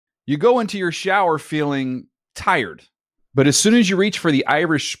You go into your shower feeling tired, but as soon as you reach for the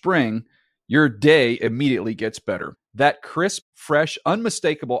Irish Spring, your day immediately gets better. That crisp, fresh,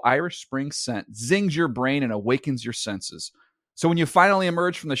 unmistakable Irish Spring scent zings your brain and awakens your senses. So when you finally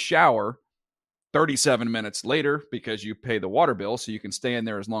emerge from the shower 37 minutes later, because you pay the water bill so you can stay in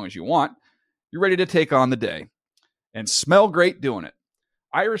there as long as you want, you're ready to take on the day and smell great doing it.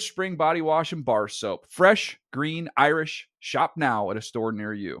 Irish Spring Body Wash and Bar Soap. Fresh, green, Irish. Shop now at a store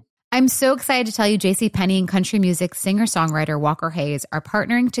near you. I'm so excited to tell you JCPenney and country music singer-songwriter Walker Hayes are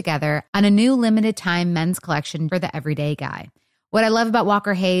partnering together on a new limited-time men's collection for the everyday guy. What I love about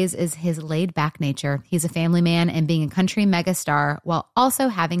Walker Hayes is his laid-back nature. He's a family man, and being a country megastar while also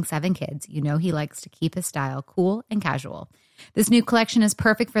having 7 kids, you know he likes to keep his style cool and casual. This new collection is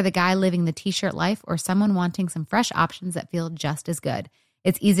perfect for the guy living the t-shirt life or someone wanting some fresh options that feel just as good.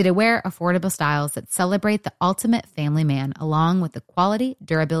 It's easy to wear, affordable styles that celebrate the ultimate family man, along with the quality,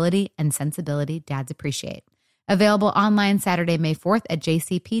 durability, and sensibility dads appreciate. Available online Saturday, May 4th at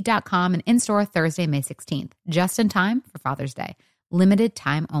jcp.com and in-store Thursday, May 16th. Just in time for Father's Day. Limited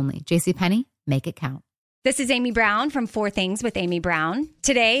time only. JCPenney, make it count. This is Amy Brown from 4 Things with Amy Brown.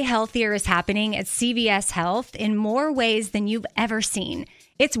 Today, healthier is happening at CVS Health in more ways than you've ever seen.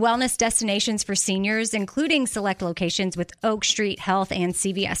 It's wellness destinations for seniors, including select locations with Oak Street Health and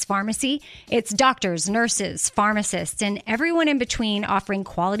CVS Pharmacy. It's doctors, nurses, pharmacists, and everyone in between offering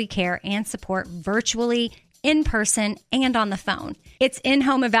quality care and support virtually, in person, and on the phone. It's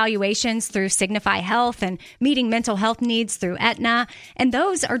in-home evaluations through Signify Health and meeting mental health needs through Aetna. And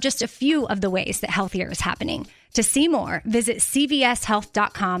those are just a few of the ways that healthier is happening. To see more, visit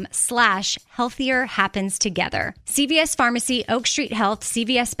cvshealth.com/healthier happens together. CVS Pharmacy, Oak Street Health,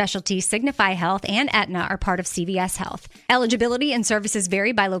 CVS Specialty, Signify Health, and Aetna are part of CVS Health. Eligibility and services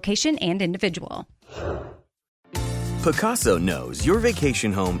vary by location and individual. Pacaso knows your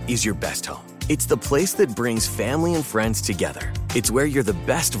vacation home is your best home. It's the place that brings family and friends together. It's where you're the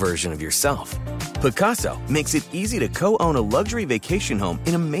best version of yourself. Pacaso makes it easy to co-own a luxury vacation home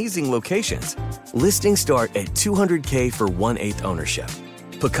in amazing locations. Listings start at $200K for 1/8 ownership.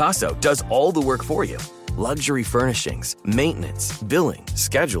 Pacaso does all the work for you. Luxury furnishings, maintenance, billing,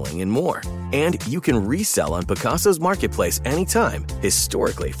 scheduling, and more. And you can resell on Pacaso's marketplace anytime,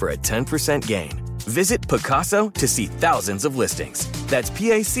 historically for a 10% gain. Visit Pacaso to see thousands of listings. That's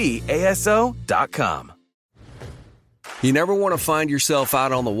PACASO.com. You never want to find yourself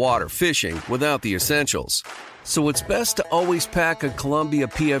out on the water fishing without the essentials. So it's best to always pack a Columbia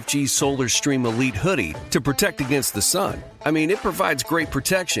PFG Solar Stream Elite hoodie to protect against the sun. I mean, it provides great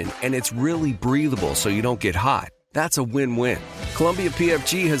protection and it's really breathable so you don't get hot. That's a win-win. Columbia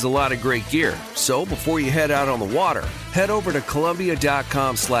PFG has a lot of great gear. So before you head out on the water, head over to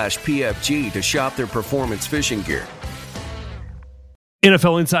Columbia.com/PFG to shop their performance fishing gear.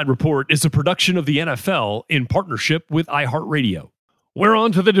 NFL Inside Report is a production of the NFL in partnership with iHeartRadio. We're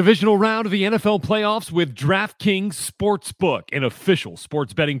on to the divisional round of the NFL playoffs with DraftKings Sportsbook, an official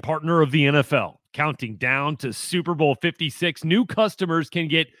sports betting partner of the NFL. Counting down to Super Bowl 56, new customers can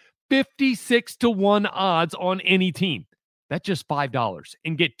get 56-1 odds on any team. That's just $5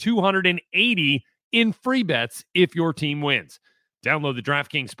 and get 280 in free bets if your team wins. Download the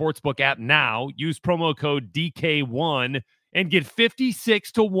DraftKings Sportsbook app now. Use promo code DK1 and get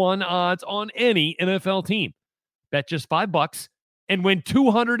 56-1 odds on any NFL team. Bet just $5 and win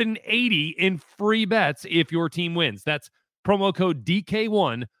 280 in free bets if your team wins. That's promo code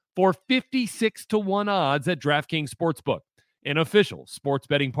DK1 for 56-1 odds at DraftKings Sportsbook, an official sports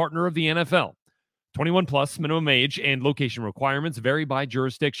betting partner of the NFL. 21 plus minimum age and location requirements vary by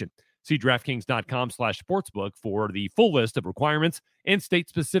jurisdiction. See DraftKings.com/sportsbook for the full list of requirements and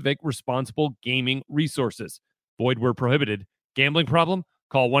state-specific responsible gaming resources. Void where prohibited. Gambling problem?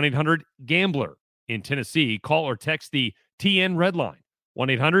 Call 1-800-GAMBLER. In Tennessee, call or text the TN Red Line,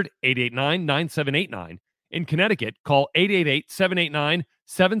 1-800-889-9789. In Connecticut, call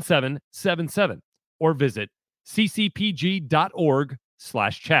 888-789-7777 or visit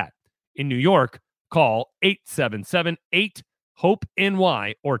ccpg.org/chat. In New York, call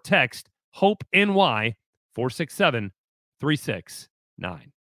 877-8-HOPE-NY or text HOPE-NY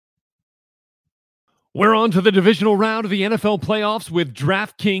 467-369. We're on to the divisional round of the NFL playoffs with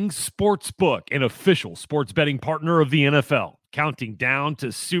DraftKings Sportsbook, an official sports betting partner of the NFL. Counting down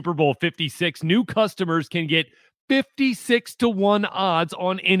to Super Bowl 56, new customers can get 56-1 odds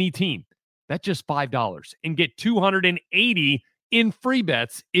on any team. That's just $5 and get 280 in free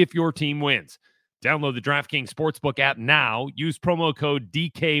bets if your team wins. Download the DraftKings Sportsbook app now. Use promo code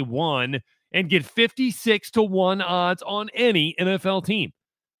DK1 and get 56-1 odds on any NFL team.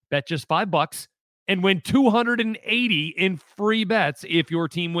 Bet just $5 and win $280 in free bets if your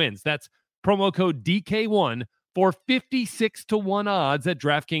team wins. That's promo code DK1 for 56-1 odds at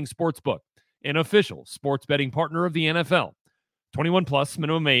DraftKings Sportsbook, an official sports betting partner of the NFL. 21 plus,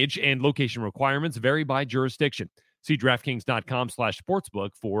 minimum age and location requirements vary by jurisdiction. See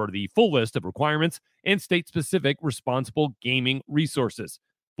DraftKings.com/sportsbook for the full list of requirements and state-specific responsible gaming resources.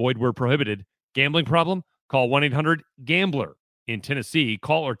 Void where prohibited. Gambling problem? Call 1-800-GAMBLER. In Tennessee,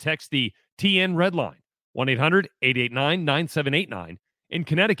 call or text the TN Red Line, 1-800-889-9789. In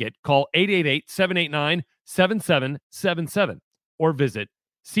Connecticut, call 888-789-7777 or visit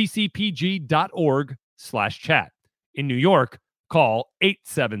ccpg.org/chat. In New York, call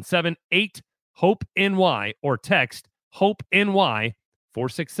 877-8-HOPE-NY or text HOPE-NY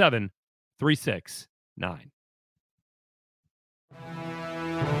 467-369.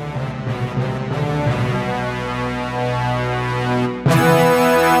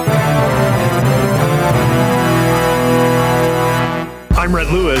 I'm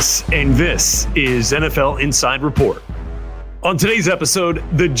Rhett Lewis, and this is NFL Inside Report. On today's episode,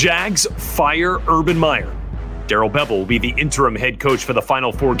 the Jags fire Urban Meyer. Darrell Bevell will be the interim head coach for the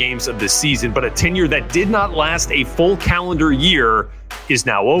final 4 games of this season, but a tenure that did not last a full calendar year is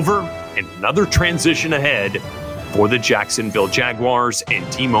now over, and another transition ahead for the Jacksonville Jaguars and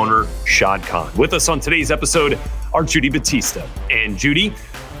team owner Shad Khan. With us on today's episode are Judy Battista. And Judy,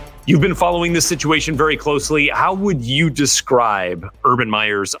 you've been following this situation very closely. How would you describe Urban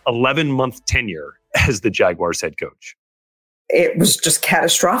Meyer's 11-month tenure as the Jaguars head coach? It was just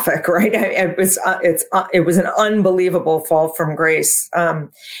catastrophic, right? It was an unbelievable fall from grace.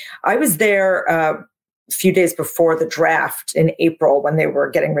 I was there a few days before the draft in April when they were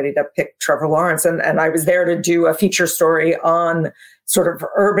getting ready to pick Trevor Lawrence, and I was there to do a feature story on sort of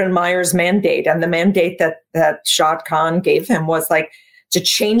Urban Meyer's mandate, and the mandate that Shad Khan gave him was like to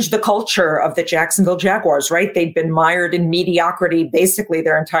change the culture of the Jacksonville Jaguars. Right? They'd been mired in mediocrity basically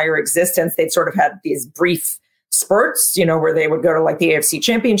their entire existence. They'd sort of had these brief spurts, where they would go to like the AFC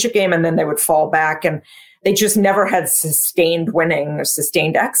Championship game and then they would fall back, and they just never had sustained winning or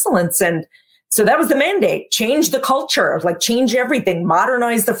sustained excellence. And so that was the mandate: change the culture, like change everything,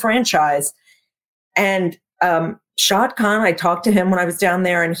 modernize the franchise. And Shad Khan, I talked to him when I was down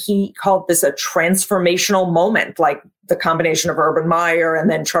there, and he called this a transformational moment, like the combination of Urban Meyer and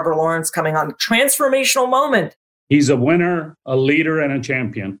then Trevor Lawrence coming on. Transformational moment. He's a winner, a leader, and a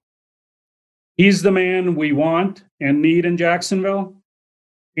champion. He's the man we want and need in Jacksonville.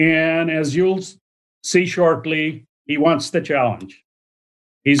 And as you'll see shortly, he wants the challenge.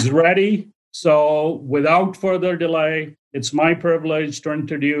 He's ready. So without further delay, it's my privilege to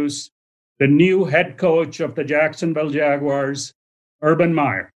introduce the new head coach of the Jacksonville Jaguars, Urban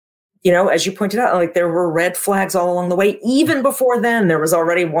Meyer. As you pointed out, like there were red flags all along the way. Even before then, there was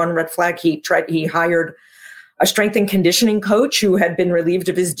already one red flag. He hired a strength and conditioning coach who had been relieved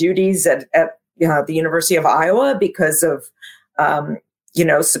of his duties at the University of Iowa because of,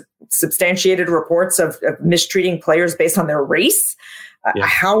 substantiated reports of mistreating players based on their race. Yeah.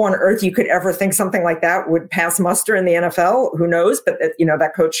 How on earth you could ever think something like that would pass muster in the NFL? Who knows? But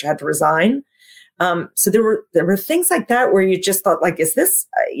that coach had to resign. So there were things like that where you just thought, like, is this,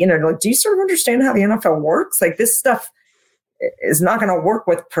 do you sort of understand how the NFL works? Like, this stuff is not going to work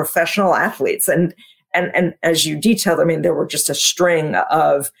with professional athletes. And as you detailed, I mean, there were just a string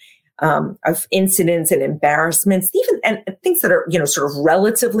of incidents and embarrassments, even and things that are, sort of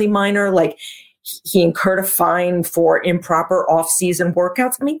relatively minor, like he incurred a fine for improper off-season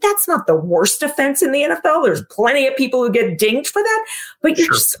workouts. I mean, that's not the worst offense in the NFL. There's plenty of people who get dinged for that, but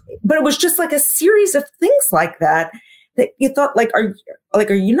but it was just like a series of things like that you thought, like, are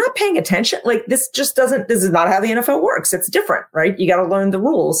you not paying attention? Like, this is not how the NFL works. It's different, right? You got to learn the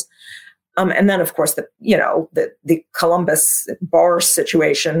rules. And then, of course, the Columbus bar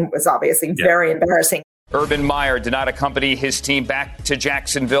situation was obviously very embarrassing. Urban Meyer did not accompany his team back to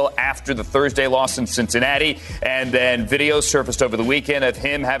Jacksonville after the Thursday loss in Cincinnati. And then videos surfaced over the weekend of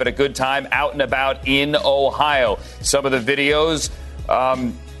him having a good time out and about in Ohio. Some of the videos,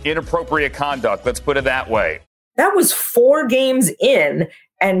 inappropriate conduct. Let's put it that way. That was 4 games in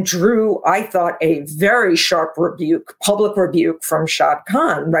and drew, I thought, a very sharp public rebuke from Shad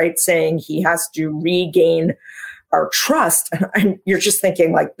Khan, right? Saying he has to regain our trust. And you're just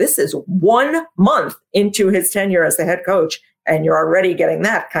thinking, like, this is 1 month into his tenure as the head coach, and you're already getting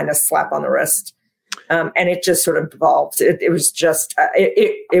that kind of slap on the wrist. And it just sort of evolved. It was just,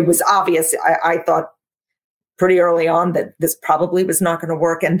 it was obvious. I thought pretty early on that this probably was not going to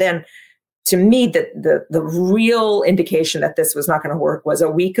work. And then, to me, the real indication that this was not going to work was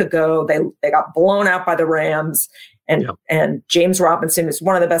a week ago. They got blown out by the Rams, And James Robinson is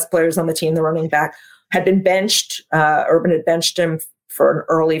one of the best players on the team, the running back, had been benched. Urban had benched him for an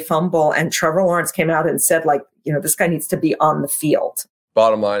early fumble, and Trevor Lawrence came out and said, like, this guy needs to be on the field.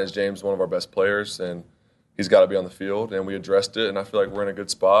 Bottom line is James is one of our best players, and he's got to be on the field, and we addressed it, and I feel like we're in a good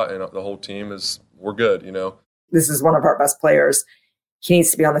spot, and the whole team we're good, This is one of our best players. He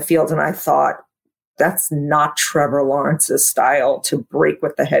needs to be on the field, and I thought, that's not Trevor Lawrence's style to break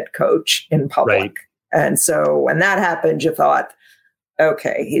with the head coach in public. Right. And so when that happened, you thought,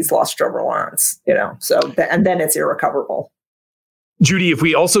 okay, he's lost Trevor Lawrence, and then it's irrecoverable. Judy, if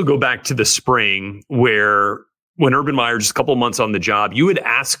we also go back to the spring where when Urban Meyer, just a couple of months on the job, you had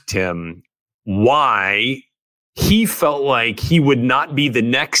asked him why he felt like he would not be the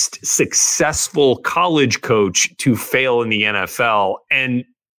next successful college coach to fail in the NFL, and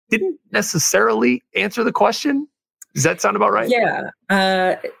didn't necessarily answer the question. Does that sound about right? Yeah.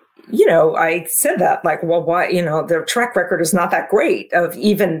 I said that, like, well, why, their track record is not that great of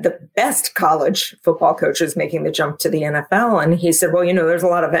even the best college football coaches making the jump to the NFL. And he said, well, there's a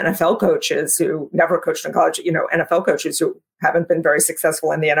lot of NFL coaches who never coached in college, NFL coaches who haven't been very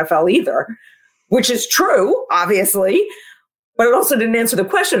successful in the NFL either, which is true, obviously, but it also didn't answer the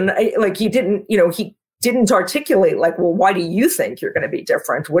question. He didn't articulate, like, well, why do you think you're going to be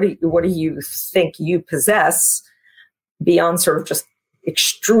different? What do you think you possess beyond sort of just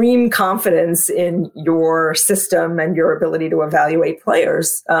extreme confidence in your system and your ability to evaluate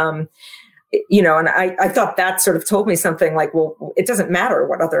players? And I thought that sort of told me something like, well, it doesn't matter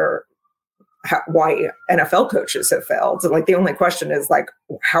why NFL coaches have failed. So, like, the only question is, like,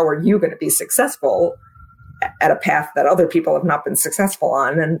 how are you going to be successful at a path that other people have not been successful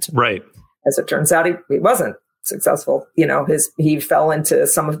on? And right. As it turns out, he wasn't successful. He fell into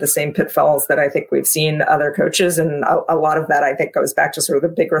some of the same pitfalls that I think we've seen other coaches. And a lot of that, I think, goes back to sort of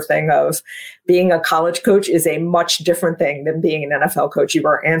the bigger thing of being a college coach is a much different thing than being an NFL coach. You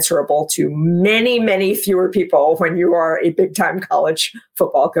are answerable to many, many fewer people when you are a big time college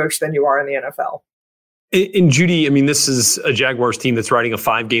football coach than you are in the NFL. And Judy, I mean, this is a Jaguars team that's riding a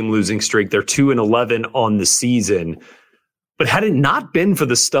 5-game losing streak. They're 2-11 on the season. But had it not been for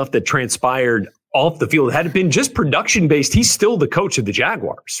the stuff that transpired off the field, had it been just production based, he's still the coach of the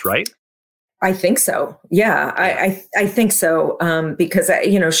Jaguars, right? I think so. Yeah, I think so. Because,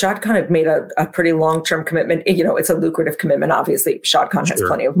 Shad Khan had made a pretty long-term commitment. It's a lucrative commitment. Obviously, Shad Khan has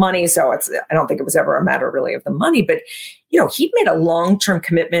plenty of money. So I don't think it was ever a matter really of the money. But, he'd made a long-term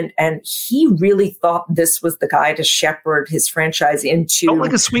commitment, and he really thought this was the guy to shepherd his franchise into. Felt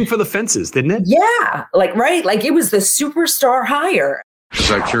like a swing for the fences, didn't it? Yeah. Right. Like, it was the superstar hire. Because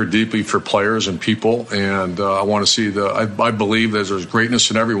I care deeply for players and people. And I want to see I believe there's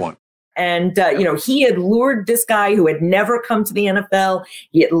greatness in everyone. And, he had lured this guy who had never come to the NFL.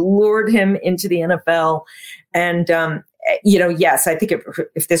 He had lured him into the NFL. And, yes, I think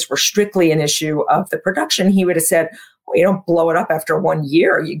if this were strictly an issue of the production, he would have said, well, you don't blow it up after 1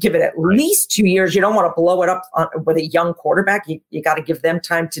 year. You give it at least 2 years. You don't want to blow it up with a young quarterback. You got to give them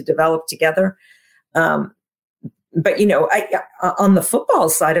time to develop together. But, on the football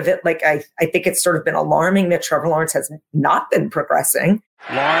side of it, like, I think it's sort of been alarming that Trevor Lawrence has not been progressing.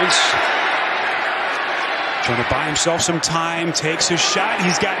 Lawrence trying to buy himself some time, takes his shot.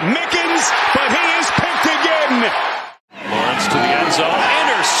 He's got Mickens, but he is picked again. Lawrence to the end zone,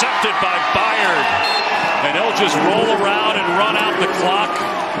 intercepted by Byard. And he'll just roll around and run out the clock.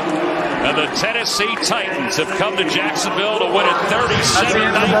 And the Tennessee Titans have come to Jacksonville to win it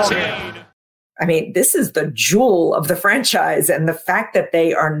 37-19. I mean, this is the jewel of the franchise, and the fact that they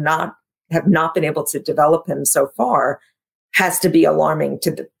have not been able to develop him so far has to be alarming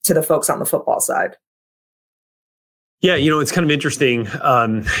to the folks on the football side. Yeah, it's kind of interesting,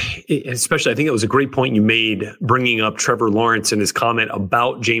 especially I think it was a great point you made bringing up Trevor Lawrence and his comment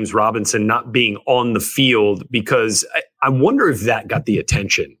about James Robinson not being on the field, because I wonder if that got the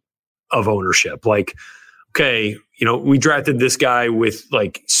attention of ownership. Like, okay, we drafted this guy with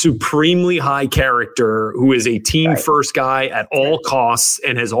like supremely high character, who is a team first guy at all costs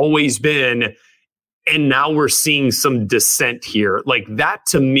and has always been. And now we're seeing some dissent here. Like, that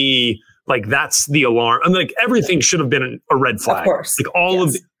to me, like, that's the alarm. I mean, like, everything should have been a red flag. Of course. Like, all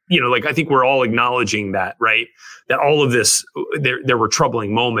of, like, I think we're all acknowledging that, right? That all of this, there were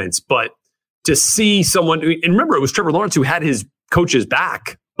troubling moments. But to see someone, and remember, it was Trevor Lawrence who had his coaches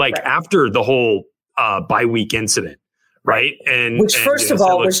back, like, after the whole bye week incident. Right. Which, first of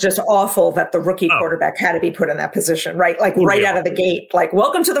all, was just awful that the rookie quarterback had to be put in that position, right? Like, out of the gate, like,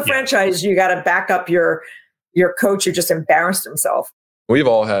 welcome to the franchise. You got to back up your coach who just embarrassed himself. We've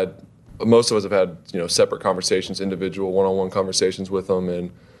all had, most of us have had, separate conversations, individual one-on-one conversations with them. And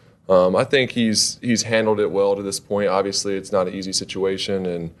I think he's handled it well to this point. Obviously, it's not an easy situation,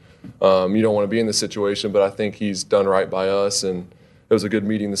 and you don't want to be in this situation, but I think he's done right by us, and it was a good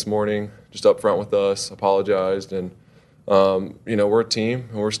meeting this morning, just up front with us, apologized, and we're a team,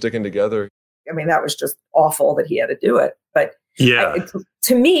 and we're sticking together. I mean, that was just awful that he had to do it. But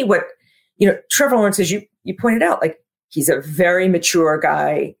to me, what, Trevor Lawrence, as you pointed out, like, he's a very mature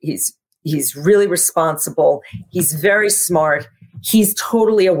guy. He's really responsible. He's very smart. He's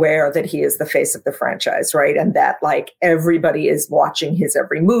totally aware that he is the face of the franchise, right? And that, like, everybody is watching his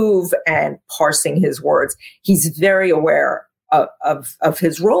every move and parsing his words. He's very aware of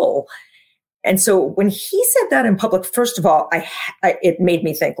his role. And so when he said that in public, first of all, it made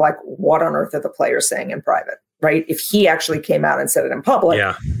me think, like, what on earth are the players saying in private, right? If he actually came out and said it in public,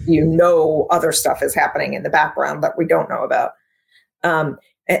 other stuff is happening in the background that we don't know about. And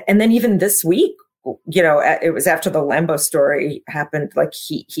then even this week, it was after the Lambeau story happened, like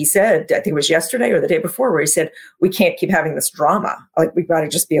he said, I think it was yesterday or the day before, where he said, we can't keep having this drama. Like, we've got to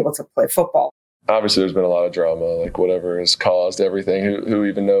just be able to play football. Obviously, there's been a lot of drama, like whatever has caused everything, who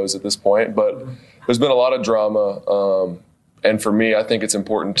even knows at this point. But there's been a lot of drama. And for me, I think it's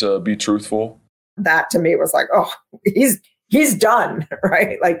important to be truthful. That to me was like, oh, he's done,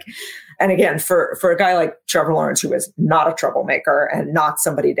 right? Like, and again, for a guy like Trevor Lawrence, who is not a troublemaker and not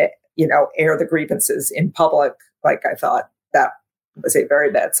somebody to, air the grievances in public, like, I thought that was a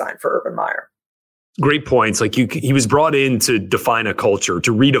very bad sign for Urban Meyer. Great points. Like, he was brought in to define a culture,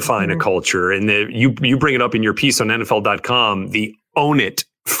 to redefine a culture. And you bring it up in your piece on NFL.com, the own it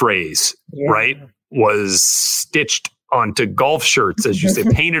phrase, right, was stitched onto golf shirts, as you say,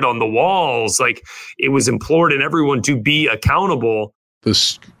 painted on the walls. Like, it was implored in everyone to be accountable. The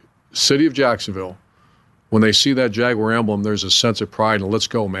city of Jacksonville, when they see that Jaguar emblem, there's a sense of pride and let's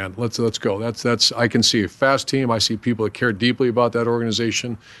go, man. Let's go. That's I can see a fast team. I see people that care deeply about that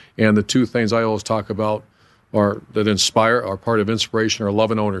organization. And the two things I always talk about that inspire, are part of inspiration, are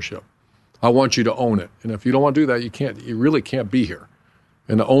love and ownership. I want you to own it. And if you don't want to do that, you really can't be here.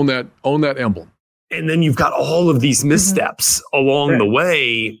 And to own that emblem. And then you've got all of these missteps along the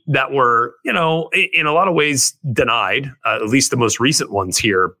way that were, in a lot of ways denied, at least the most recent ones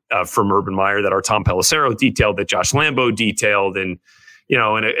here from Urban Meyer that our Tom Pelissero detailed, that Josh Lambeau detailed, and,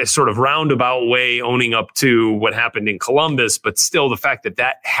 in a sort of roundabout way owning up to what happened in Columbus. But still, the fact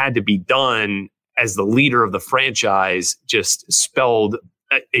that had to be done as the leader of the franchise just spelled,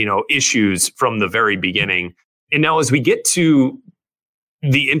 issues from the very beginning. And now as we get to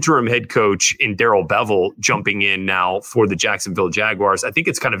the interim head coach in Darrell Bevell jumping in now for the Jacksonville Jaguars, I think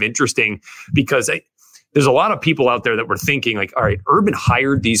it's kind of interesting because there's a lot of people out there that were thinking, like, all right, Urban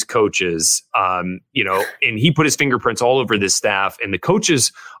hired these coaches, and he put his fingerprints all over this staff, and the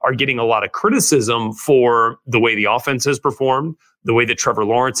coaches are getting a lot of criticism for the way the offense has performed, the way that Trevor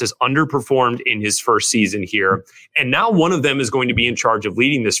Lawrence has underperformed in his first season here. And now one of them is going to be in charge of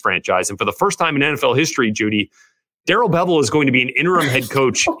leading this franchise. And for the first time in NFL history, Judy, Darrell Bevell is going to be an interim head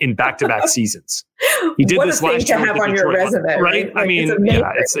coach in back-to-back seasons. He did this last year. What a thing to have on your resume, right? Like, I mean,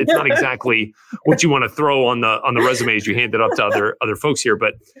 it's not exactly what you want to throw on the resume as you hand it up to other folks here.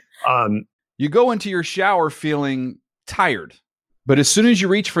 But you go into your shower feeling tired, but as soon as you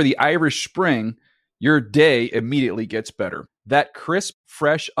reach for the Irish Spring, your day immediately gets better. That crisp,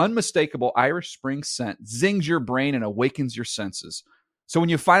 fresh, unmistakable Irish Spring scent zings your brain and awakens your senses. So when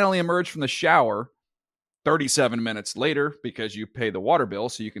you finally emerge from the shower 37 minutes later, because you pay the water bill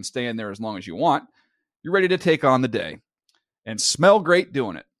so you can stay in there as long as you want, you're ready to take on the day and smell great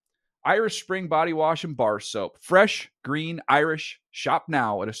doing it. Irish Spring Body Wash and Bar Soap. Fresh, green, Irish. Shop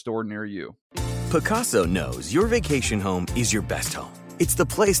now at a store near you. Picasso knows your vacation home is your best home. It's the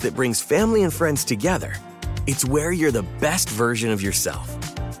place that brings family and friends together. It's where you're the best version of yourself.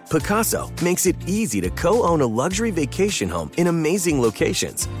 Picasso makes it easy to co-own a luxury vacation home in amazing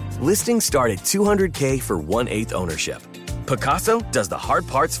locations. Listings start at $200K for 1/8 ownership. Picasso does the hard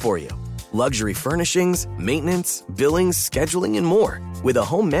parts for you. Luxury furnishings, maintenance, billings, scheduling, and more. With a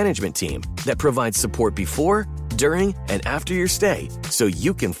home management team that provides support before, during, and after your stay, so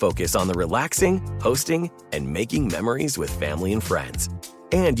you can focus on the relaxing, hosting, and making memories with family and friends.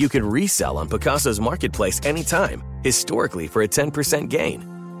 And you can resell on Picasso's marketplace anytime, historically for a 10%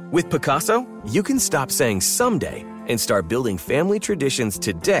 gain. With Picasso, you can stop saying someday and start building family traditions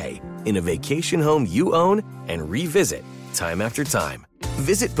today in a vacation home you own and revisit time after time.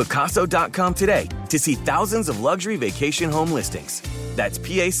 Visit Picasso.com today to see thousands of luxury vacation home listings. That's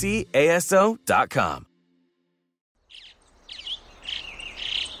PACASO.com.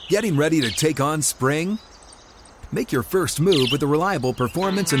 Getting ready to take on spring? Make your first move with the reliable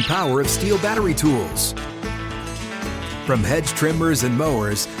performance and power of Steel battery tools. From hedge trimmers and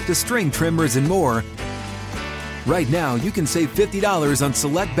mowers to string trimmers and more, right now you can save $50 on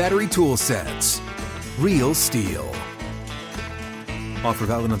select battery tool sets. Real STIHL. Offer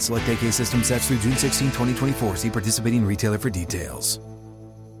valid on select AK system sets through June 16, 2024. See participating retailer for details.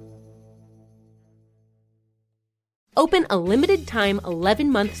 Open a limited-time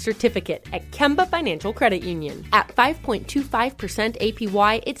 11-month certificate at Kemba Financial Credit Union. At 5.25%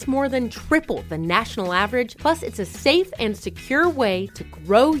 APY, it's more than triple the national average, plus it's a safe and secure way to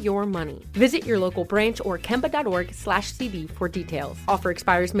grow your money. Visit your local branch or kemba.org/cb for details. Offer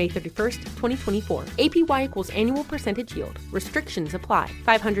expires May 31st, 2024. APY equals annual percentage yield. Restrictions apply.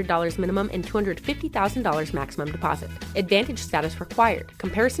 $500 minimum and $250,000 maximum deposit. Advantage status required.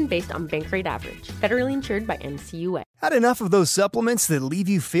 Comparison based on bank rate average. Federally insured by NCUA. Had enough of those supplements that leave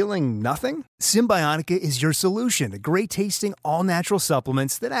you feeling nothing? Symbiotica is your solution to great-tasting, all-natural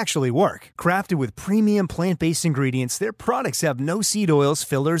supplements that actually work. Crafted with premium plant-based ingredients, their products have no seed oils,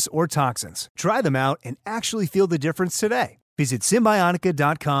 fillers, or toxins. Try them out and actually feel the difference today. Visit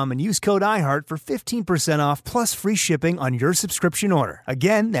Symbiotica.com and use code IHEART for 15% off plus free shipping on your subscription order.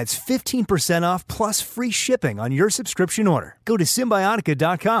 Again, that's 15% off plus free shipping on your subscription order. Go to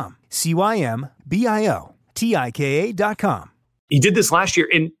Symbiotica.com, CYMBIOTIKA.com. He did this last year,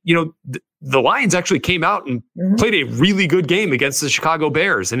 and the Lions actually came out and played a really good game against the Chicago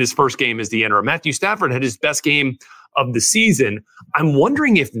Bears in his first game as the interim. Matthew Stafford had his best game of the season. I'm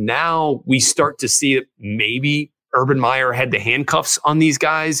wondering if now we start to see that maybe Urban Meyer had the handcuffs on these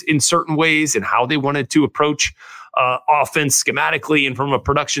guys in certain ways and how they wanted to approach offense schematically and from a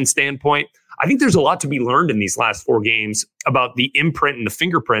production standpoint. I think there's a lot to be learned in these last 4 games about the imprint and the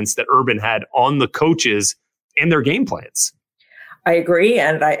fingerprints that Urban had on the coaches and their game plans. I agree.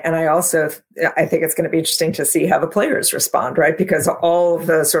 And I also think it's going to be interesting to see how the players respond, right? Because all of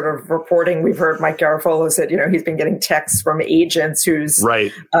the sort of reporting we've heard, Mike Garafolo said, he's been getting texts from agents whose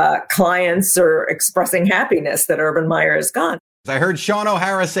clients are expressing happiness that Urban Meyer is gone. I heard Sean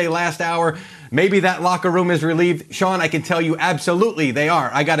O'Hara say last hour, maybe that locker room is relieved. Sean, I can tell you absolutely they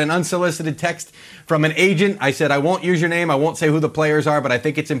are. I got an unsolicited text from an agent. I said, I won't use your name. I won't say who the players are, but I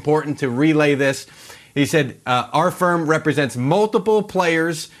think it's important to relay this. He said, our firm represents multiple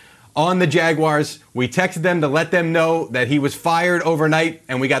players on the Jaguars. We texted them to let them know that he was fired overnight,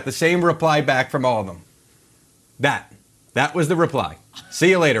 and we got the same reply back from all of them. That was the reply.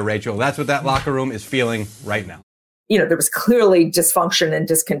 See you later, Rachel. That's what that locker room is feeling right now. There was clearly dysfunction and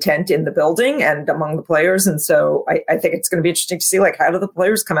discontent in the building and among the players. And so I think it's going to be interesting to see, how do the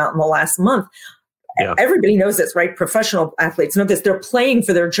players come out in the last month? Yeah. Everybody knows this, right? Professional athletes know this. They're playing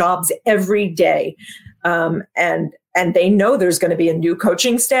for their jobs every day. And they know there's going to be a new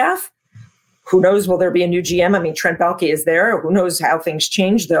coaching staff. Who knows, will there be a new GM? I mean, Trent Baalke is there. Who knows how things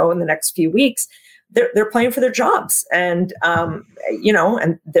change, though, in the next few weeks. They're playing for their jobs. And,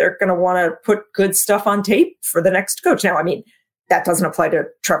 and they're going to want to put good stuff on tape for the next coach. Now, I mean, that doesn't apply to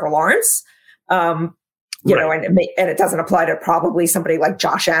Trevor Lawrence. And it doesn't apply to probably somebody like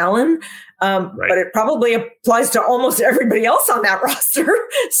Josh Allen, but it probably applies to almost everybody else on that roster.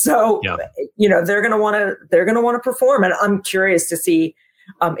 So, they're going to want to perform, and I'm curious to see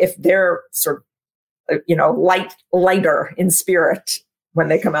if they're sort of, lighter in spirit when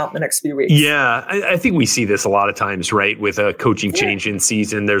they come out in the next few weeks. Yeah, I think we see this a lot of times, right? With a coaching change in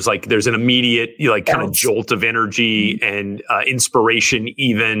season, there's an immediate kind of jolt of energy and inspiration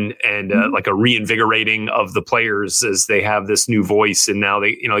even, and like a reinvigorating of the players as they have this new voice. And now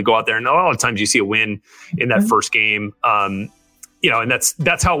they go out there, and a lot of times you see a win in that first game. And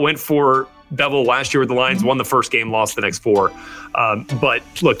that's how it went for Bevel last year with the Lions. Won the first game, lost the next 4. But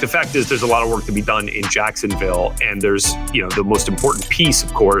look, the fact is there's a lot of work to be done in Jacksonville. And there's, the most important piece,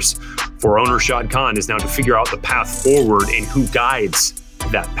 of course, for owner Shad Khan is now to figure out the path forward and who guides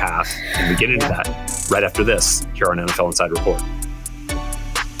that path. And we get into that right after this here on NFL Inside Report.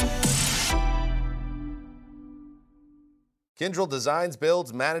 Kyndryl designs,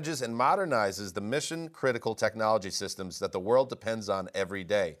 builds, manages, and modernizes the mission-critical technology systems that the world depends on every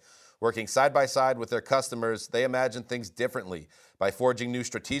day. Working side by side with their customers, they imagine things differently. By forging new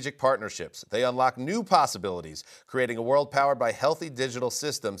strategic partnerships, they unlock new possibilities, creating a world powered by healthy digital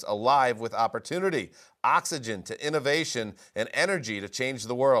systems alive with opportunity, oxygen to innovation, and energy to change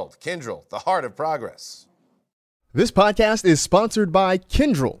the world. Kyndryl, the heart of progress. This podcast is sponsored by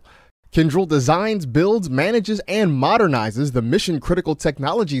Kyndryl. Kyndryl designs, builds, manages, and modernizes the mission-critical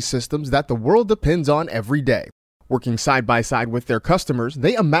technology systems that the world depends on every day. Working side by side with their customers,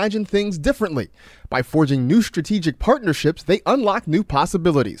 they imagine things differently. By forging new strategic partnerships, they unlock new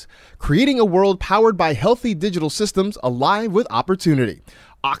possibilities, creating a world powered by healthy digital systems alive with opportunity,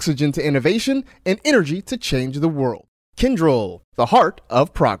 oxygen to innovation, and energy to change the world. Kyndryl, the heart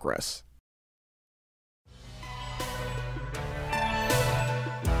of progress.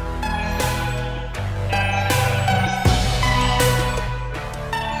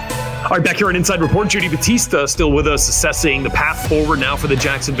 All right, back here on Inside Report, Judy Batista still with us, assessing the path forward now for the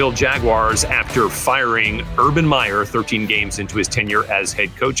Jacksonville Jaguars after firing Urban Meyer 13 games into his tenure as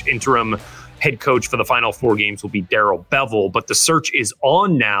head coach. Interim head coach for the final 4 games will be Darrell Bevell, but the search is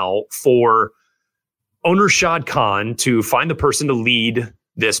on now for owner Shad Khan to find the person to lead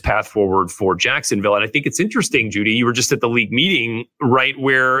this path forward for Jacksonville. And I think it's interesting, Judy, you were just at the league meeting, right,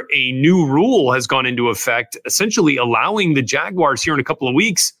 where a new rule has gone into effect, essentially allowing the Jaguars here in a couple of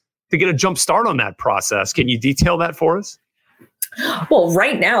weeks to get a jump start on that process. Can you detail that for us? Well,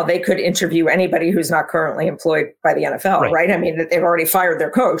 right now they could interview anybody who's not currently employed by the NFL, right? I mean, they've already fired their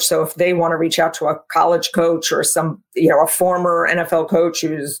coach. So if they want to reach out to a college coach or some, a former NFL coach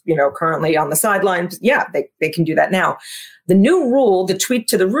who's, currently on the sidelines, yeah, they can do that now. The new rule, the tweak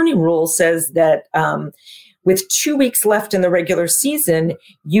to the Rooney Rule, says that with 2 weeks left in the regular season,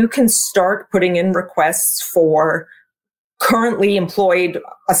 you can start putting in requests for currently employed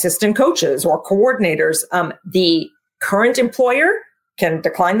assistant coaches or coordinators. The current employer can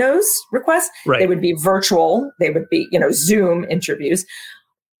decline those requests. Right. They would be virtual. They would be, Zoom interviews.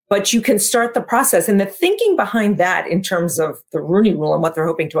 But you can start the process. And the thinking behind that in terms of the Rooney Rule and what they're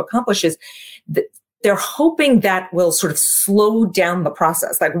hoping to accomplish is that they're hoping that will sort of slow down the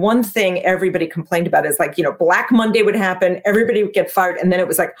process. Like one thing everybody complained about is Black Monday would happen, everybody would get fired, and then it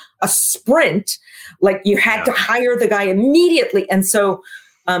was like a sprint. Like you had to hire the guy immediately. And so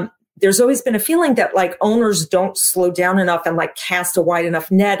there's always been a feeling that owners don't slow down enough and cast a wide enough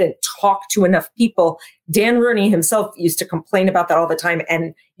net and talk to enough people. Dan Rooney himself used to complain about that all the time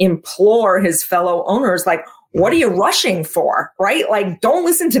and implore his fellow owners, what are you rushing for, right? Don't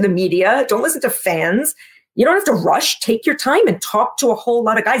listen to the media. Don't listen to fans. You don't have to rush. Take your time and talk to a whole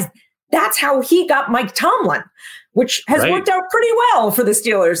lot of guys. That's how he got Mike Tomlin, which has worked out pretty well for the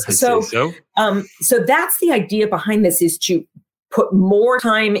Steelers. So that's the idea behind this, is to put more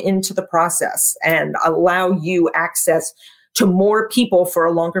time into the process and allow you access to more people for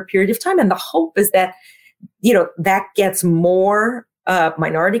a longer period of time. And the hope is that, that gets more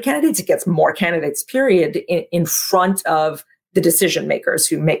minority candidates, it gets more candidates, period, in front of the decision makers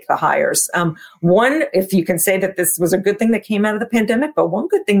who make the hires. One, if you can say that this was a good thing that came out of the pandemic, but one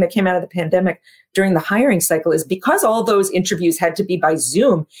good thing that came out of the pandemic during the hiring cycle is because all those interviews had to be by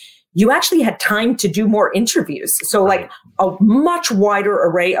Zoom, you actually had time to do more interviews. So a much wider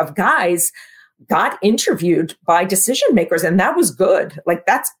array of guys got interviewed by decision makers, and that was good.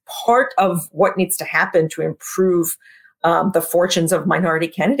 That's part of what needs to happen to improve the fortunes of minority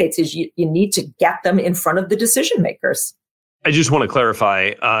candidates, is you need to get them in front of the decision makers. I just want to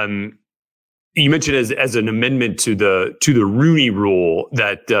clarify. You mentioned as an amendment to the Rooney Rule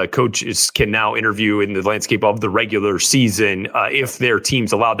that coaches can now interview in the landscape of the regular season if their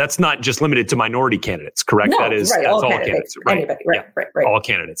team's allowed. That's not just limited to minority candidates, correct? No, that's all candidates, right? Anybody, right. All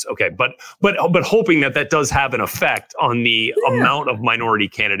candidates. Okay, but hoping that does have an effect on the amount of minority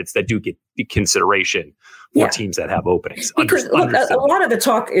candidates that do get consideration for teams that have openings. Because a lot of the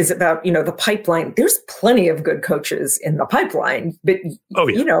talk is about, the pipeline. There's plenty of good coaches in the pipeline, but,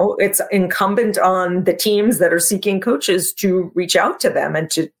 it's incumbent on the teams that are seeking coaches to reach out to them and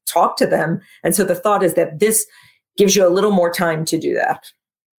to talk to them. And so the thought is that this gives you a little more time to do that.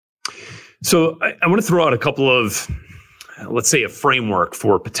 So I want to throw out a couple of, let's say, a framework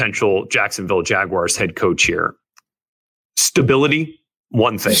for potential Jacksonville Jaguars head coach here. Stability.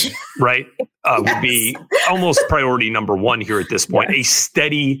 One thing, right, would be almost priority number one here at this point. A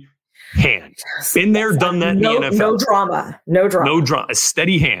steady hand. Been there, done that in the NFL. No drama. A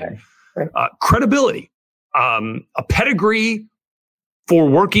steady hand. Right. Credibility. A pedigree for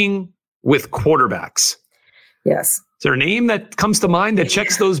working with quarterbacks. Yes. Is there a name that comes to mind that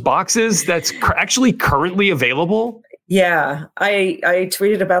checks those boxes that's actually currently available? Yeah, I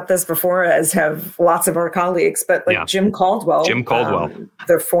tweeted about this before, as have lots of our colleagues, but Jim Caldwell,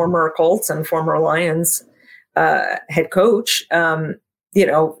 the former Colts and former Lions head coach,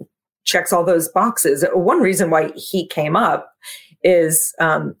 checks all those boxes. One reason why he came up is,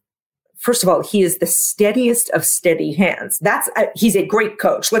 first of all, he is the steadiest of steady hands. He's a great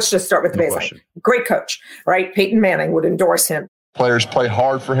coach. Let's just start with the baseline. Great coach, right? Peyton Manning would endorse him. Players play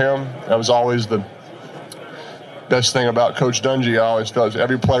hard for him. That was always the best thing about Coach Dungy. I always felt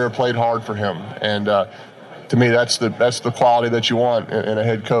every player played hard for him, and to me, that's the quality that you want in a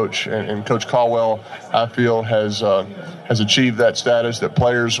head coach. And Coach Caldwell, I feel, has achieved that status, that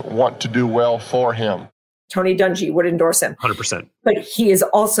players want to do well for him. Tony Dungy would endorse him. 100%. But he is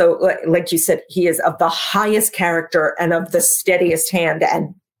also, like you said, he is of the highest character and of the steadiest hand.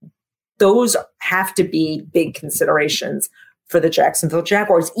 And those have to be big considerations for the Jacksonville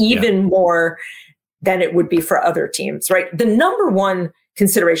Jaguars, even more than it would be for other teams, right? The number one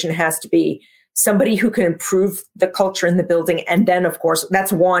consideration has to be somebody who can improve the culture in the building. And then, of course,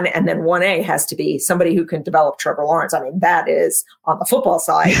 that's one. And then 1A has to be somebody who can develop Trevor Lawrence. I mean, that is on the football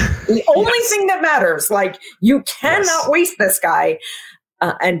side, the only thing that matters. Like, you cannot waste this guy.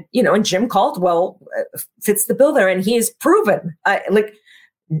 And Jim Caldwell fits the bill there. And he is proven,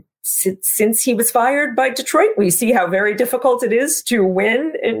 since he was fired by Detroit, we see how very difficult it is to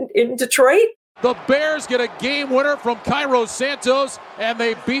win in Detroit. The Bears get a game winner from Cairo Santos, and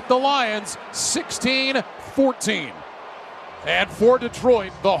they beat the Lions 16-14. And for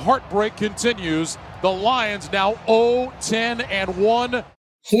Detroit, the heartbreak continues. The Lions now 0-10-1.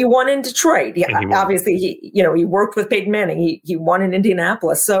 He won in Detroit. Yeah, obviously, he worked with Peyton Manning. He won in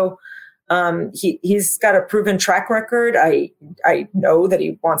Indianapolis. So he's got a proven track record. I know that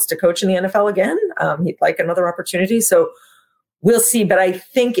he wants to coach in the NFL again. He'd like another opportunity. So we'll see, but I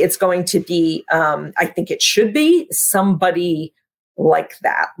think it's going to be, I think it should be somebody like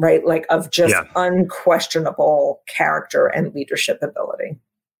that, right? Like of just unquestionable character and leadership ability.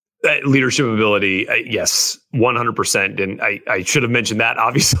 Leadership ability, yes, 100%. And I should have mentioned that,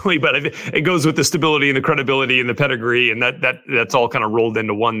 obviously, but it goes with the stability and the credibility and the pedigree, and that's all kind of rolled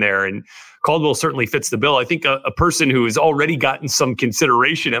into one there. And Caldwell certainly fits the bill. I think a person who has already gotten some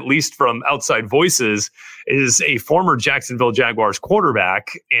consideration, at least from outside voices, is a former Jacksonville Jaguars quarterback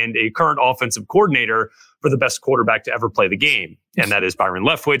and a current offensive coordinator for the best quarterback to ever play the game. And that is Byron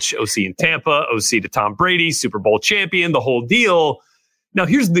Leftwich, OC in Tampa, OC to Tom Brady, Super Bowl champion, the whole deal. Now,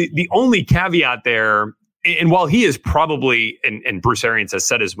 here's the only caveat there. And while he is probably, and Bruce Arians has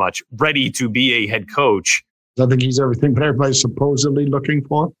said as much, ready to be a head coach. I think he's everything that everybody's supposedly looking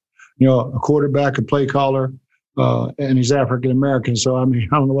for. A quarterback, a play caller, and he's African-American. So, I mean,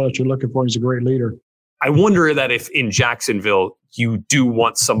 I don't know what else you're looking for. He's a great leader. I wonder that if in Jacksonville, you do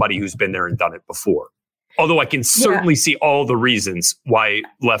want somebody who's been there and done it before. Although I can certainly see all the reasons why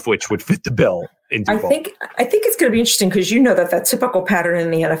Leftwich would fit the bill. I think it's going to be interesting because that typical pattern in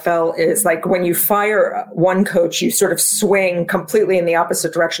the NFL is like when you fire one coach, you sort of swing completely in the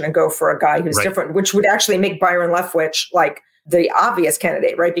opposite direction and go for a guy who's different, which would actually make Byron Leftwich like the obvious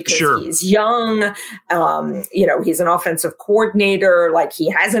candidate, right? Because he's young, he's an offensive coordinator, like he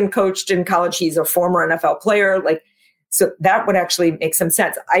hasn't coached in college. He's a former NFL player, so that would actually make some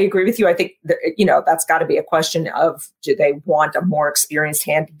sense. I agree with you. I think that's got to be a question of, do they want a more experienced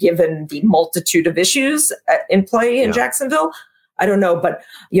hand given the multitude of issues in play in Jacksonville? I don't know. But,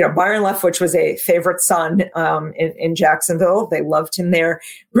 Byron Leftwich was a favorite son in Jacksonville. They loved him there.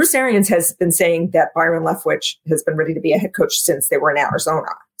 Bruce Arians has been saying that Byron Leftwich has been ready to be a head coach since they were in Arizona.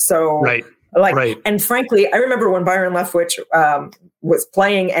 So, and frankly, I remember when Byron Leftwich was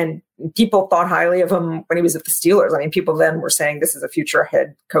playing and people thought highly of him when he was at the Steelers. I mean, people then were saying this is a future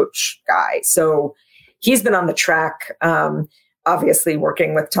head coach guy. So he's been on the track. Obviously,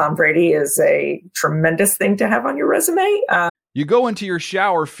 working with Tom Brady is a tremendous thing to have on your resume. You go into your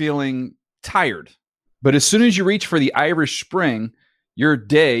shower feeling tired, but as soon as you reach for the Irish Spring, your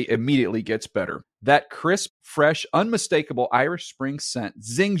day immediately gets better. That crisp, fresh, unmistakable Irish Spring scent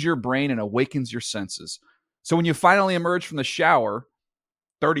zings your brain and awakens your senses. So when you finally emerge from the shower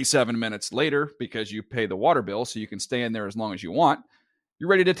 37 minutes later, because you pay the water bill so you can stay in there as long as you want, you're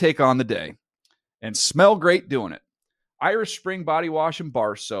ready to take on the day and smell great doing it. Irish Spring Body Wash and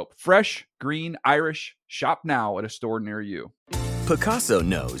Bar Soap. Fresh, green, Irish. Shop now at a store near you. Picasso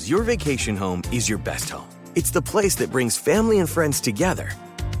knows your vacation home is your best home. It's the place that brings family and friends together.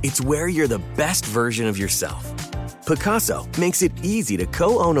 It's where you're the best version of yourself. Picasso makes it easy to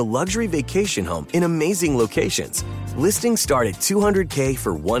co-own a luxury vacation home in amazing locations. Listings start at $200K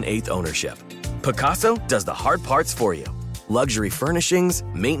for 1/8 ownership. Picasso does the hard parts for you. Luxury furnishings,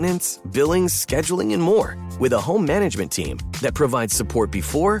 maintenance, billings, scheduling, and more. With a home management team that provides support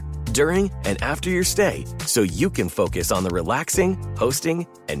before, during, and after your stay so you can focus on the relaxing, hosting,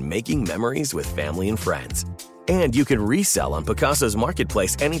 and making memories with family and friends. And you can resell on Picasso's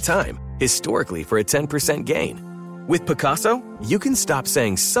marketplace anytime, historically for a 10% gain. With Picasso, you can stop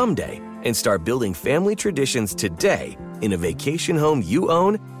saying someday and start building family traditions today in a vacation home you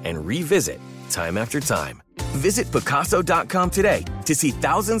own and revisit time after time. Visit Picasso.com today to see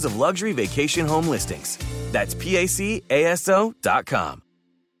thousands of luxury vacation home listings. That's PACASO.com.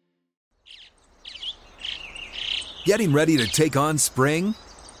 Getting ready to take on spring?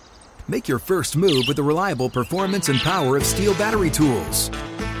 Make your first move with the reliable performance and power of Steel battery tools.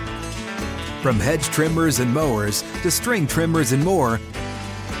 From hedge trimmers and mowers to string trimmers and more,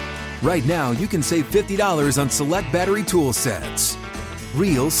 right now you can save $50 on select battery tool sets.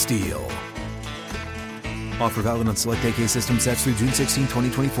 Real STIHL. Offer valid on select AK system sets through June 16,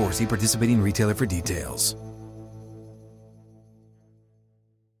 2024. See participating retailer for details.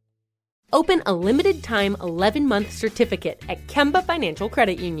 Open a limited-time 11-month certificate at Kemba Financial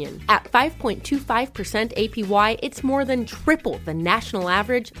Credit Union. At 5.25% APY, it's more than triple the national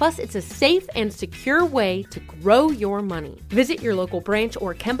average, plus it's a safe and secure way to grow your money. Visit your local branch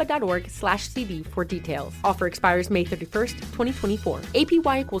or kemba.org/cb for details. Offer expires May 31st, 2024.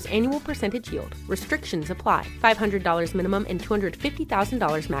 APY equals annual percentage yield. Restrictions apply. $500 minimum and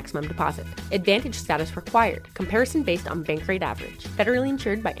 $250,000 maximum deposit. Advantage status required. Comparison based on bank rate average. Federally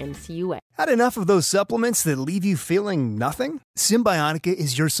insured by NCUA. Had enough of those supplements that leave you feeling nothing? Symbiotica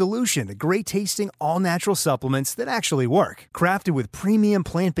is your solution to great-tasting, all-natural supplements that actually work. Crafted with premium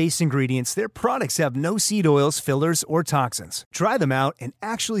plant-based ingredients, their products have no seed oils, fillers, or toxins. Try them out and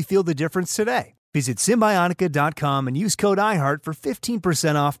actually feel the difference today. Visit Symbiotica.com and use code IHEART for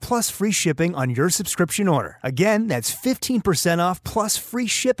 15% off plus free shipping on your subscription order. Again, that's 15% off plus free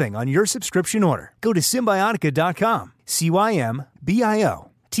shipping on your subscription order. Go to Symbiotica.com, CYMBIOTIKA.com.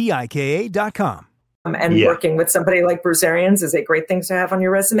 And working with somebody like Bruce Arians is a great thing to have on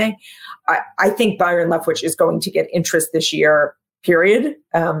your resume. I think Byron Leftwich is going to get interest this year, period.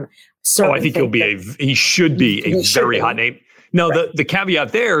 I think he should be a very hot name. No, right. the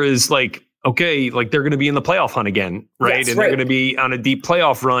caveat there is like, okay, like they're going to be in the playoff hunt again, right? Yes, and they're going to be on a deep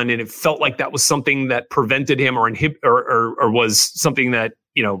playoff run. And it felt like that was something that prevented him or was something that,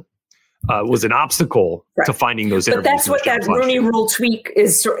 was an obstacle to finding those interviews. But that's what that Rooney Rule tweak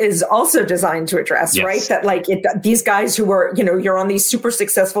is also designed to address, yes. Right? That like these guys who were, you're on these super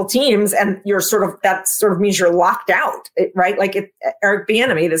successful teams and you're that means you're locked out, right? Like Eric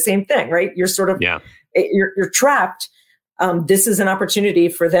Bieniemy, the same thing, right? You're you're trapped. This is an opportunity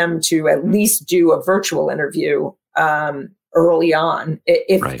for them to at least do a virtual interview early on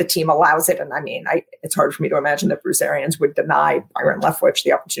if the team allows it. And I mean, it's hard for me to imagine that Bruce Arians would deny Byron Leftwich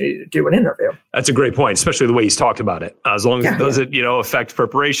the opportunity to do an interview. That's a great point, especially the way he's talked about it. As long as it doesn't, affect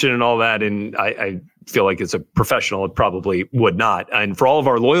preparation and all that. And I feel like as a professional, it probably would not. And for all of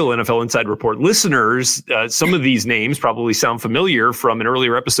our loyal NFL Inside Report listeners, some of these names probably sound familiar from an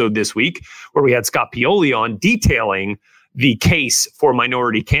earlier episode this week where we had Scott Pioli on detailing the case for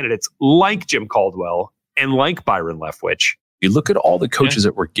minority candidates like Jim Caldwell and like Byron Leftwich. You look at all the coaches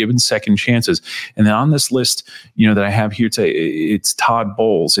that were given second chances. And then on this list, that I have here today, it's Todd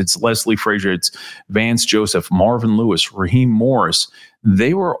Bowles, it's Leslie Frazier, it's Vance Joseph, Marvin Lewis, Raheem Morris.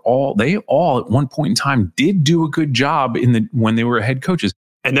 They all at one point in time did do a good job when they were head coaches.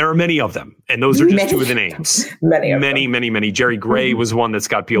 And there are many of them. And those are just two of the names. Many. Jerry Gray was one that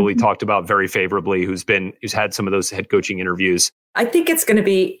Scott Pioli talked about very favorably, who's had some of those head coaching interviews. I think it's going to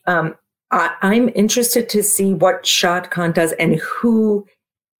be, I'm interested to see what Shad Khan does and who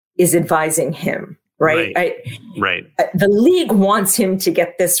is advising him. Right. Right. The league wants him to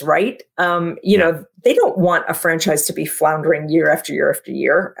get this right. They don't want a franchise to be floundering year after year after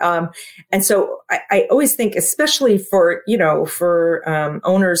year. And so I always think, especially for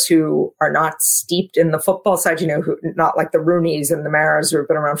owners who are not steeped in the football side, who not like the Rooneys and the Maras who have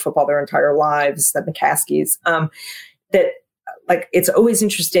been around football their entire lives, the McCaskies, that like, it's always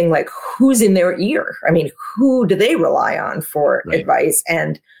interesting, like who's in their ear? I mean, who do they rely on for advice?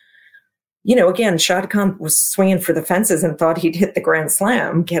 And, again, Shad Khan was swinging for the fences and thought he'd hit the grand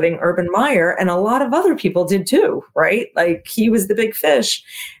slam getting Urban Meyer. And a lot of other people did too, right? Like he was the big fish.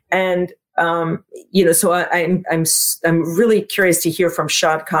 And, so I'm really curious to hear from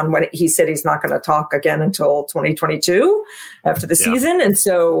Shad Khan when he said he's not going to talk again until 2022 after the season. And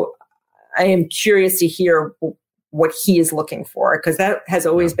so I am curious to hear what he is looking for, because that has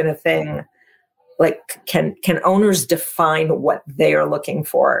always been a thing. Like, can owners define what they are looking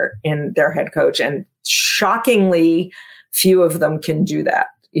for in their head coach? And shockingly, few of them can do that,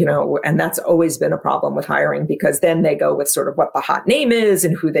 and that's always been a problem with hiring, because then they go with sort of what the hot name is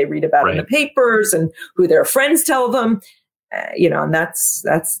and who they read about in the papers and who their friends tell them, and that's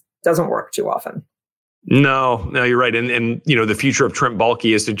doesn't work too often. No, you're right. And the future of Trent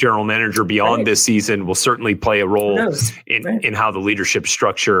Baalke as the general manager beyond this season will certainly play a role in how the leadership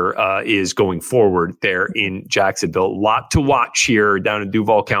structure is going forward there in Jacksonville. A lot to watch here down in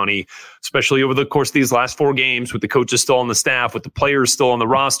Duval County, especially over the course of these last 4 games, with the coaches still on the staff, with the players still on the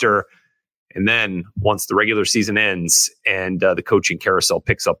roster. And then once the regular season ends and the coaching carousel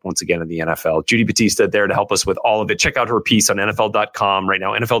picks up once again in the NFL, Judy Batista there to help us with all of it. Check out her piece on NFL.com right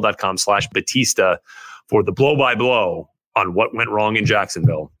now, NFL.com/Batista, for the blow-by-blow on what went wrong in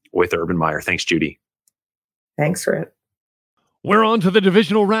Jacksonville with Urban Meyer. Thanks, Judy. Thanks, Rhett. We're on to the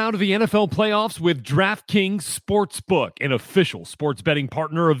divisional round of the NFL playoffs with DraftKings Sportsbook, an official sports betting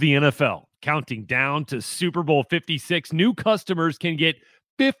partner of the NFL. Counting down to Super Bowl 56, new customers can get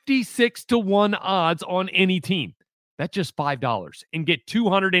 56-1 odds on any team. That's just $5 and get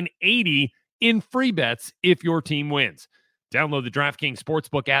 $280 in free bets if your team wins. Download the DraftKings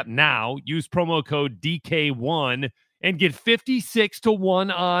Sportsbook app now. Use promo code DK1 and get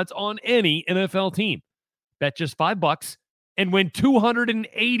 56-1 odds on any NFL team. Bet just $5 and win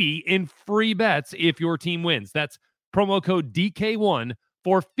 $280 in free bets if your team wins. That's promo code DK1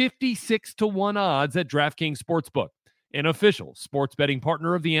 for 56-1 odds at DraftKings Sportsbook, an official sports betting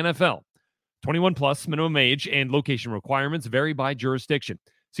partner of the NFL. 21 plus, minimum age and location requirements vary by jurisdiction.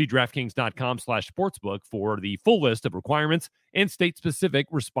 See DraftKings.com/sportsbook for the full list of requirements and state-specific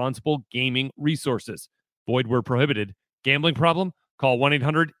responsible gaming resources. Void where prohibited. Gambling problem? Call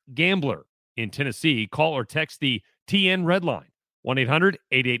 1-800-GAMBLER. In Tennessee, call or text the TN Red Line,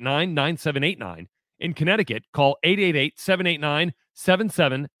 1-800-889-9789. In Connecticut, call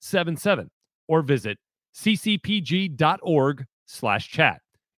 888-789-7777 or visit ccpg.org/chat.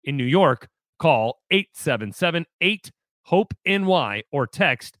 In New York, call 877-8-HOPE-NY or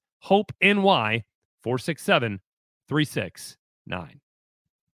text HOPE-NY 467-369.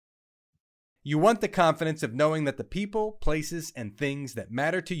 You want the confidence of knowing that the people, places, and things that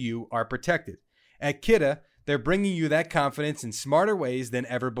matter to you are protected. At Kidde, they're bringing you that confidence in smarter ways than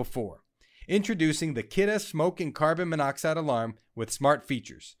ever before. Introducing the Kidde Smoke and Carbon Monoxide Alarm with smart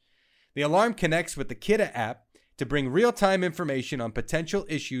features. The alarm connects with the Kidde app to bring real-time information on potential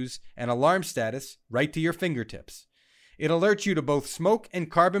issues and alarm status right to your fingertips. It alerts you to both smoke and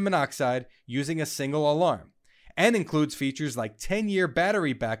carbon monoxide using a single alarm, and includes features like 10-year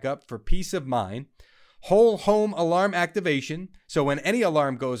battery backup for peace of mind, whole home alarm activation, so when any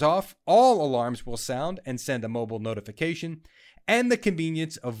alarm goes off, all alarms will sound and send a mobile notification, and the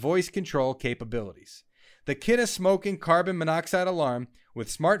convenience of voice control capabilities. The Kidde Smoke and Carbon Monoxide Alarm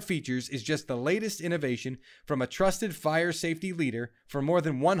with smart features is just the latest innovation from a trusted fire safety leader for more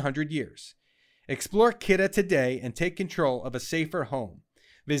than 100 years. Explore Kidde today and take control of a safer home.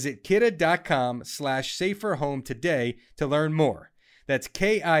 Visit kidde.com/saferhome today to learn more. That's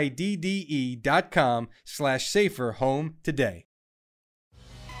KIDDE.com/saferhome today.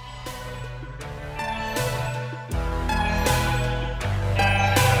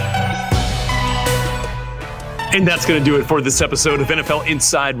 And that's going to do it for this episode of NFL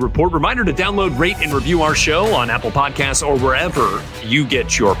Inside Report. Reminder to download, rate, and review our show on Apple Podcasts or wherever you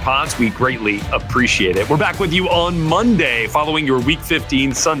get your pods. We greatly appreciate it. We're back with you on Monday following your Week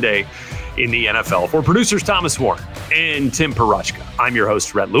 15 Sunday in the NFL. For producers Thomas Warren and Tim Parachka, I'm your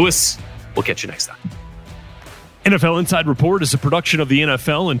host, Rhett Lewis. We'll catch you next time. NFL Inside Report is a production of the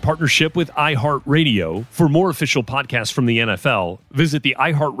NFL in partnership with iHeartRadio. For more official podcasts from the NFL, visit the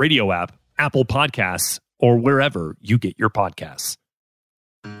iHeartRadio app, Apple Podcasts, or wherever you get your podcasts.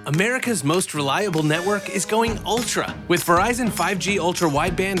 America's most reliable network is going ultra with Verizon 5G Ultra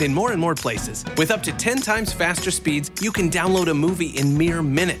Wideband in more and more places. With up to 10 times faster speeds, you can download a movie in mere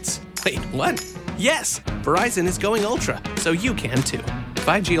minutes. Wait, what? Yes, Verizon is going ultra, so you can too.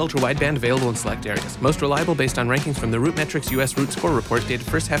 5G Ultra Wideband available in select areas. Most reliable based on rankings from the RootMetrics US Root Score report dated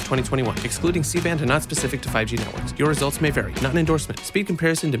first half 2021, excluding C-band and not specific to 5G networks. Your results may vary. Not an endorsement. Speed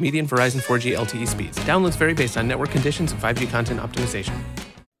comparison to median Verizon 4G LTE speeds. Downloads vary based on network conditions and 5G content optimization.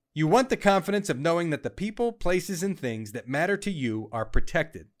 You want the confidence of knowing that the people, places, and things that matter to you are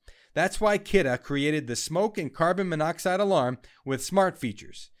protected. That's why Kidde created the Smoke and Carbon Monoxide Alarm with smart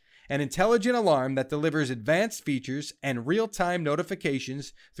features. An intelligent alarm that delivers advanced features and real-time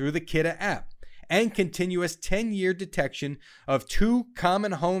notifications through the Kidde app, and continuous 10-year detection of two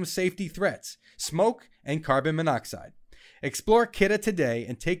common home safety threats, smoke and carbon monoxide. Explore Kidde today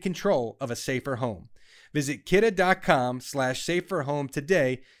and take control of a safer home. Visit kidde.com/saferhome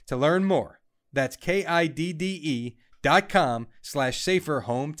today to learn more. That's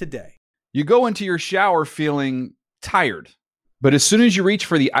KIDDE.com/saferhome today. You go into your shower feeling tired, but as soon as you reach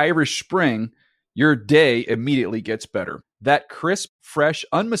for the Irish Spring, your day immediately gets better. That crisp, fresh,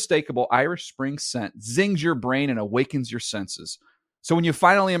 unmistakable Irish Spring scent zings your brain and awakens your senses. So when you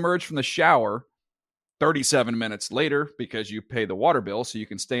finally emerge from the shower, 37 minutes later, because you pay the water bill so you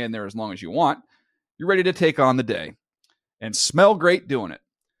can stay in there as long as you want, you're ready to take on the day and smell great doing it.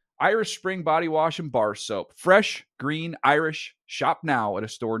 Irish Spring Body Wash and Bar Soap. Fresh, green, Irish. Shop now at a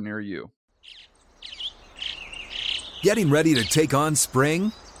store near you. Getting ready to take on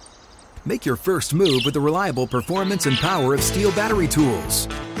spring? Make your first move with the reliable performance and power of Steel battery tools.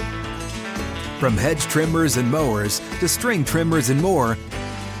 From hedge trimmers and mowers to string trimmers and more,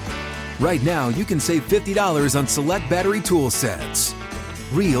 Right now, you can save $50 on select battery tool sets.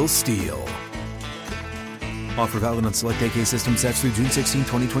 Real STIHL. Offer valid on select AK system sets through June 16,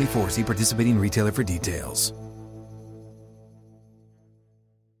 2024. See participating retailer for details.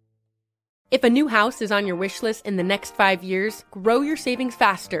 If a new house is on your wish list in the next 5 years, grow your savings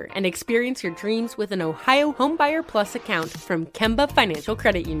faster and experience your dreams with an Ohio Homebuyer Plus account from Kemba Financial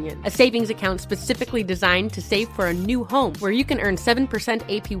Credit Union. A savings account specifically designed to save for a new home where you can earn 7%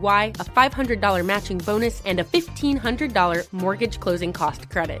 APY, a $500 matching bonus, and a $1,500 mortgage closing cost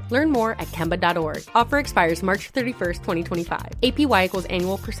credit. Learn more at Kemba.org. Offer expires March 31st, 2025. APY equals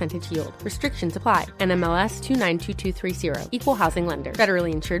annual percentage yield. Restrictions apply. NMLS 292230. Equal housing lender.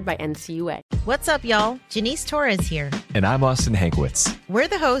 Federally insured by NCUA. What's up, y'all? Janice Torres here. And I'm Austin Hankwitz. We're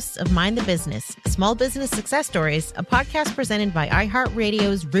the hosts of Mind the Business, Small Business Success Stories, a podcast presented by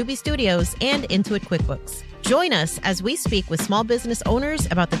iHeartRadio's Ruby Studios and Intuit QuickBooks. Join us as we speak with small business owners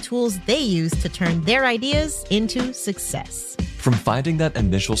about the tools they use to turn their ideas into success. From finding that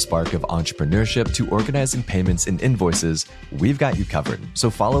initial spark of entrepreneurship to organizing payments and invoices, we've got you covered. So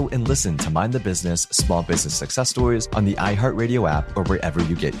follow and listen to Mind the Business, Small Business Success Stories on the iHeartRadio app or wherever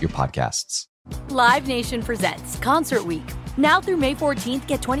you get your podcasts. Live Nation presents Concert Week. Now through May 14th,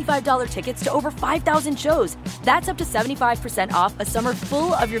 get $25 tickets to over 5,000 shows. That's up to 75% off a summer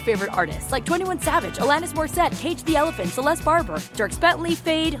full of your favorite artists like 21 Savage, Alanis Morissette, Cage the Elephant, Celeste Barber, Dierks Bentley,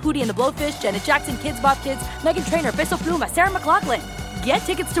 Fade, Hootie and the Blowfish, Janet Jackson, Kidz Bop Kids, Meghan Trainor, Peso Pluma, Sarah McLachlan. Get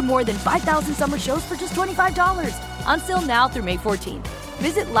tickets to more than 5,000 summer shows for just $25. Until now through May 14th.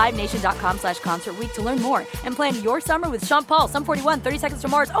 Visit LiveNation.com/Concert Week to learn more and plan your summer with Sean Paul, Sum 41, 30 Seconds to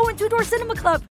Mars, and Two Door Cinema Club.